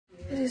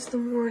is the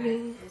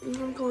morning, and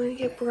I'm going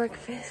to get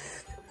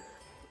breakfast.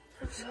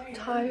 I'm so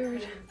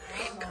tired.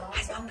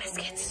 I smell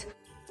biscuits.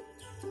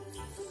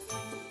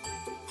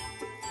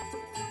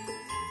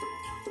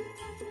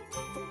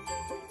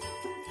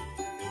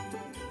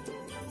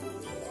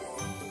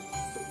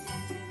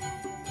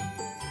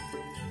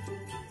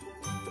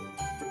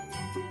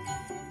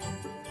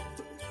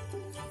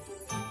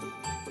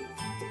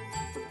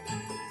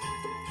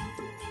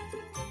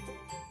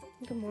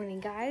 Good morning,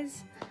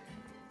 guys.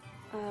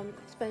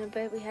 It's been a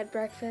bit. We had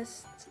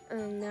breakfast,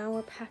 and now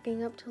we're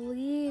packing up to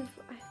leave.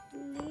 I have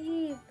to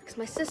leave because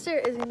my sister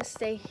is gonna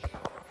stay,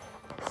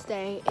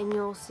 and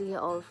you'll see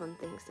all the fun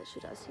things that she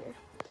does here.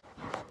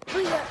 Oh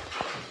yeah.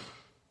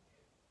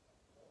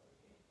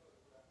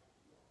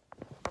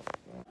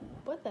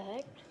 What the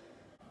heck?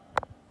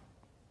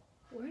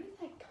 Where did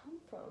that come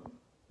from?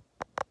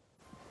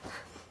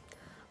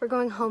 We're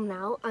going home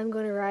now. I'm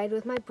going to ride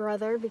with my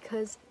brother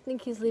because I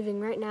think he's leaving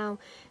right now.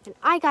 And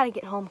I gotta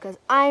get home because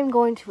I'm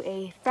going to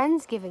a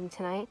friendsgiving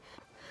tonight.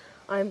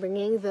 I'm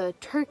bringing the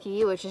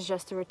turkey, which is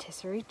just a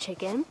rotisserie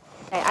chicken.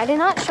 I did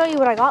not show you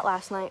what I got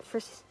last night for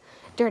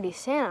Dirty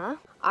Santa.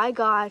 I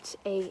got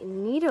a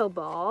Neato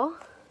ball.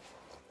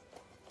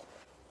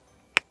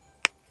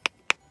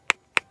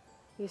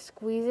 You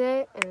squeeze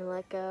it and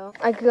let go.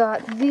 I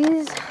got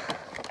these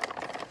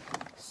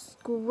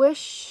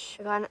squish.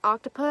 I got an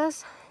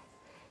octopus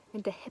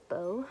and a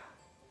hippo.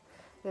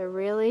 They're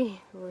really,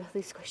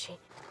 really squishy.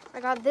 I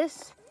got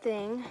this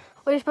thing.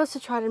 Well, you're supposed to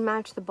try to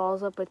match the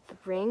balls up with the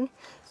ring.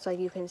 So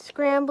you can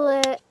scramble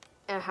it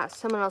and have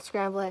someone else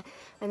scramble it.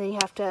 And then you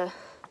have to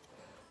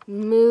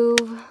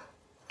move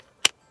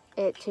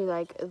it to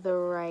like the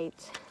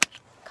right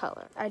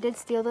color. I did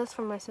steal this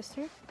from my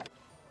sister.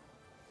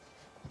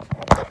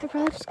 My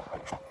brother just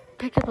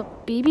picked up a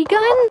BB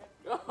gun?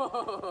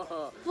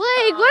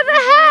 Blake, what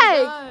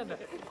the heck?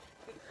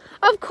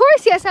 Of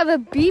course he has to have a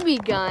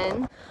BB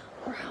gun.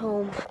 We're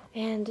home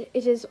and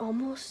it is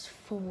almost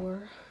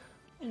 4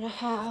 and I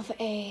have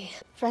a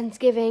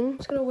friendsgiving. I'm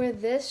just gonna wear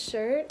this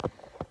shirt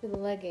with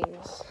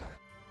leggings.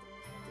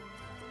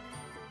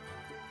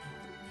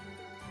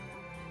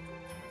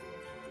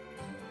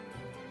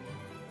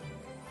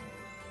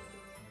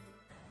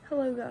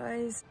 Hello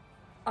guys.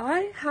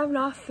 I have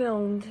not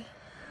filmed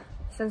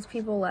since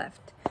people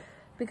left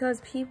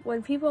because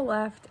when people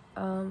left,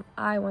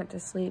 I went to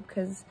sleep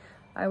because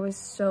I was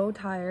so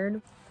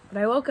tired.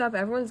 But I woke up,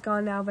 everyone's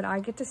gone now, but I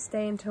get to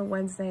stay until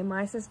Wednesday.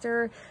 My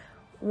sister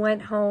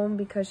went home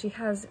because she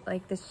has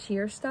like this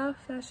cheer stuff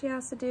that she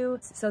has to do.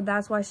 So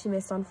that's why she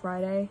missed on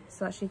Friday,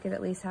 so that she could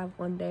at least have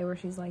one day where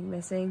she's like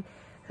missing.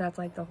 So that's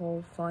like the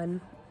whole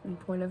fun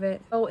point of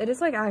it. Oh, it is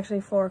like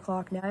actually 4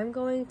 o'clock now. I'm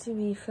going to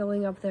be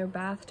filling up their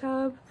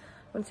bathtub.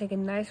 I'm gonna take a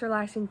nice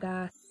relaxing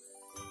bath.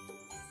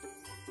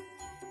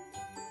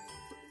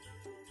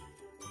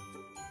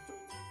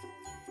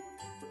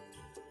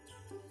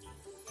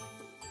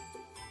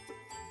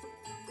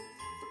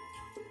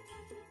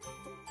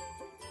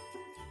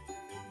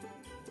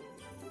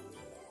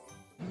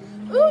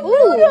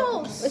 Ooh,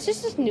 noodles! It's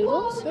just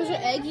noodles? Those are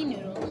eggy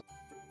noodles.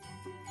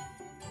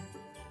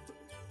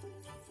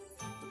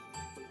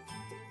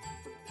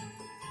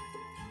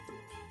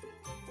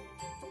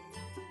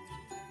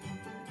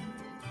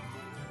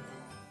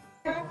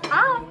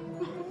 Ah!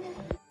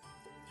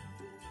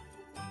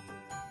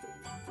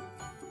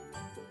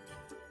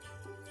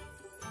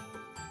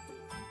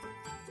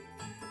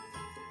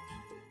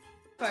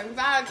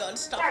 Very good,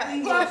 stop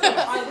it.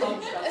 I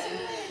love stressing.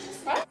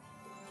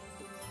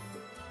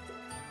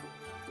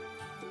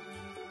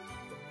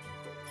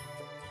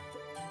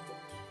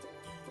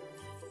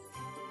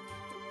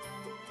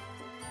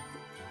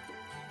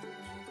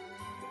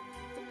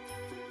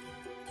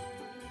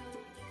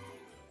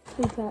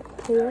 We got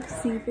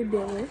KFC for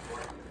dinner.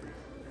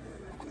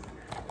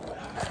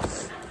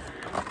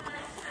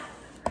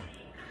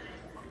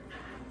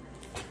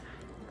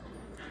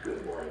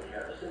 Good morning,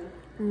 Harrison.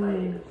 My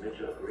name is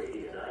Mitchell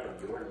Grady, and I am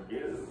your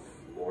new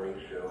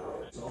morning show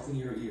host. Salting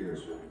your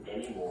ears with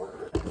any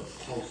more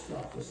post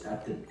office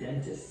at the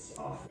dentist's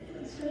office.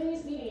 It's really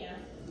nice meeting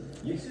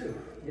you. You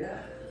too,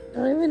 yeah. I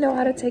don't even know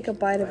how to take a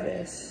bite of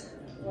this.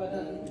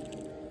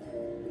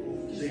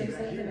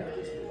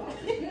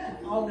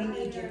 All we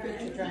need your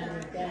picture trying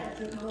with that.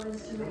 Can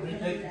we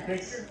take a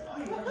picture?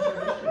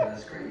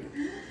 That's great.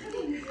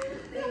 You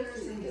did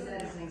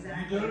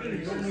it,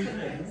 you don't need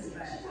things.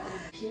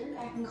 Here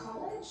back in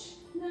college?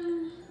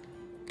 No.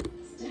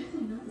 It's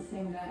definitely not the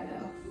same guy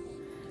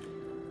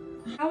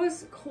though. That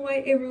was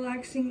quite a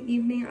relaxing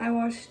evening. I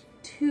watched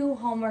 2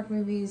 Hallmark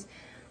movies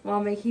while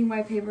making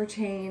my paper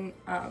chain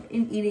and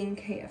eating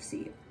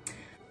KFC.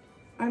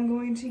 I'm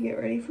going to get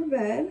ready for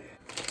bed.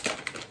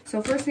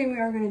 So first thing we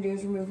are going to do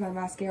is remove my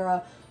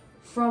mascara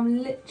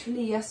from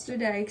literally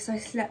yesterday because I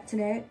slept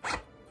in it.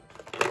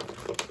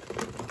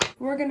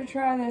 We're going to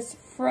try this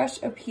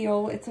Fresh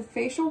Appeal. It's a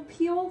facial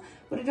peel,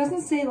 but it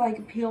doesn't say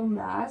like peel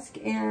mask,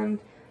 and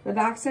the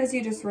back says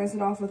you just rinse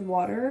it off with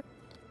water.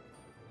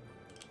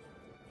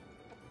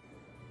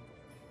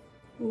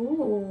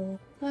 Ooh,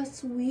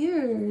 That's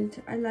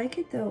weird. I like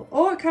it though.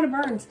 Oh, it kind of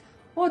burns.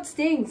 Oh, it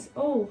stings.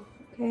 Oh,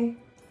 okay.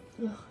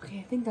 Ugh, okay,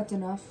 I think that's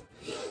enough.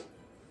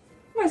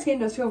 My skin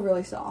does feel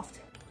really soft.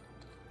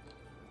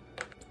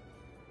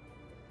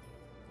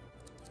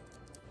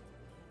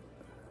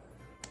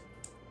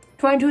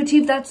 Trying to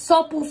achieve that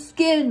supple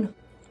skin.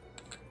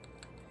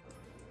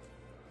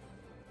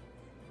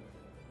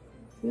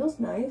 Feels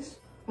nice.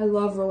 I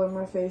love rolling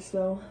my face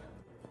though.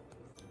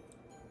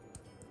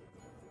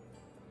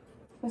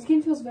 My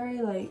skin feels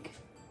very like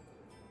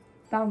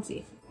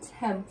bouncy. It's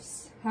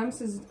Hemp's.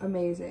 Hemp's is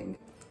amazing.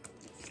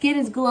 Skin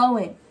is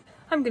glowing.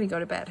 I'm gonna go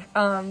to bed.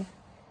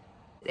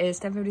 It is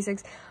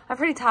 10:56. I'm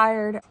pretty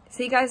tired.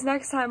 See you guys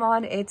next time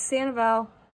on It's Sanibel.